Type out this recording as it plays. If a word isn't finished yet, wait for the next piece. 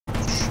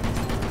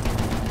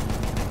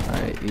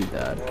He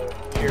died.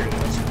 Here it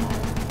is.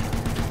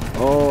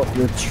 Oh,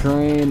 the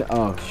train.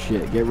 Oh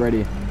shit, get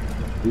ready.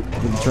 The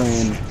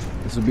train.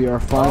 This will be our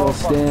final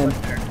stand.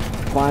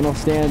 Final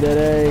stand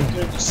today. You're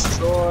gonna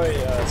destroy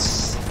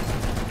us.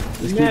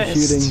 Just keep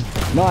shooting.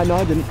 No, I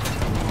didn't.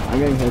 I'm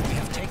getting hit. We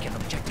have taken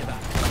objective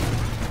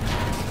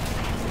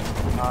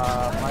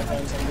out. My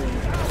gun's under.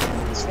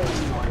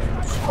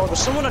 Oh, there's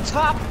someone on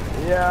top.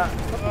 Yeah.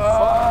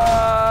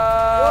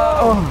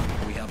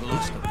 We have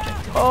lost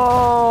objective.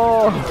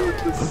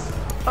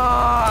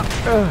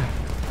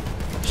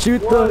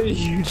 Shoot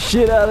the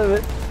shit out of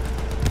it. We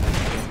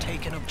have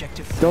taken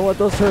objective. Don't let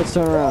those turrets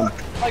turn around.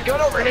 My gun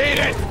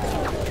overheated.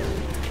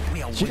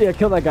 We are Yeah,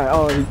 kill that guy.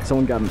 Oh,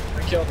 someone got him.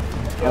 I killed him.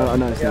 Oh,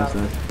 nice. You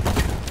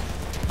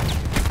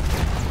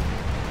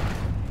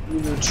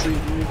need to retreat.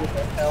 You need to get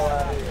the hell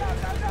out of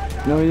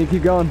here. No, we need to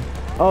keep going.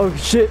 Oh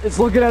shit, it's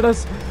looking at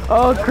us.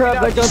 Oh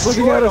crap, that gun's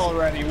looking at us.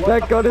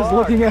 That gun is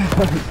looking at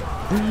us.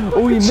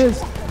 Oh, he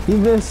missed. He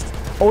missed.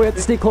 Oh, we have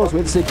to stay close. We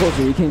have to stay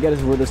closer. You can't get us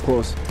if we're this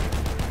close.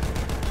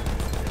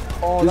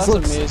 Oh, This that's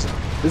looks- amazing.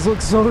 This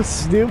looks so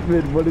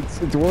stupid, but it's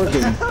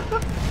working.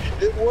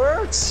 It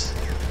works.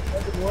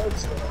 It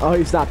works. Oh,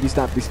 he stopped.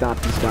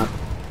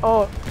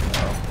 Oh,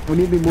 we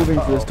need to be moving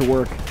for this to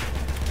work.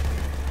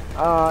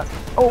 Oh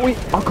wait,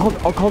 I'll call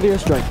the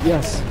airstrike.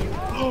 Yes.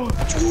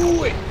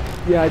 Do it.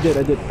 Yeah, I did.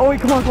 Oh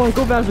wait, come on,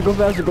 go faster.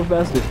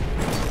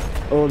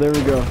 Oh, there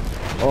we go.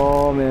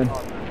 Oh man.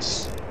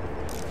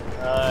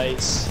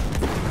 Nice.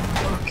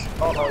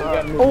 Oh, we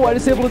gotta move. Oh, I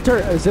disabled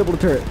the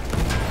turret.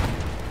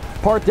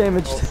 Part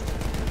damaged.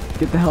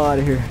 Get the hell out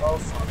of here. Oh,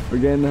 fuck. We're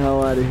getting the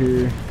hell out of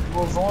here.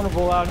 We're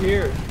vulnerable out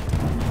here.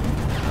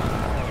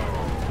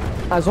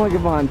 I just want to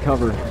get behind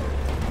cover.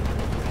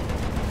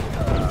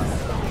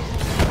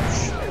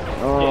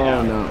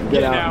 Oh no.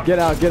 Get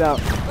out.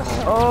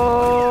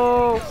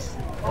 Oh.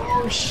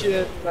 Oh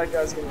shit. That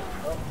guy's gonna.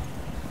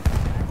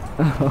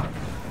 Oh.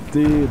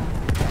 Dude,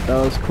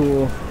 that was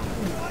cool.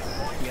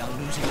 We are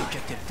losing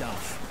objective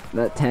Duff.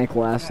 That tank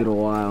lasted a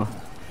while.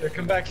 Here,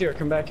 come back here.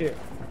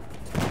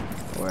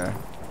 Where?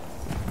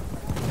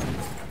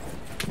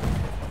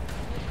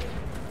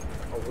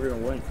 Oh, we're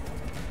gonna win.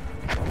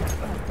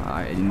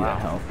 Alright, I need that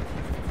help.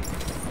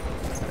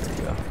 There we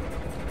go.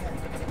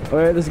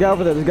 Alright, there's a guy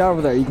over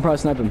there. You can probably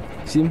snipe him.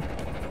 See him?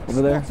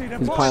 Over there?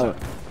 He's a pilot.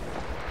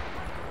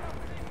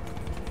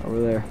 Over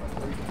there.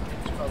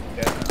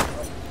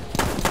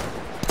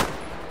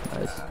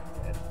 Nice.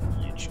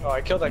 Oh,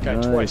 I killed that guy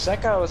Nice. twice.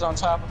 That guy was on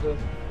top of the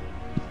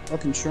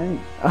fucking train.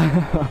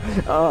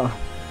 Oh.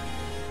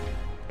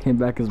 Came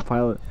back as a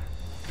pilot.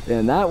 Yeah,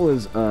 and that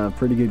was a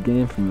pretty good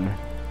game from there.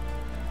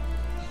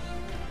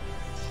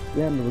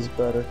 The end was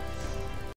better.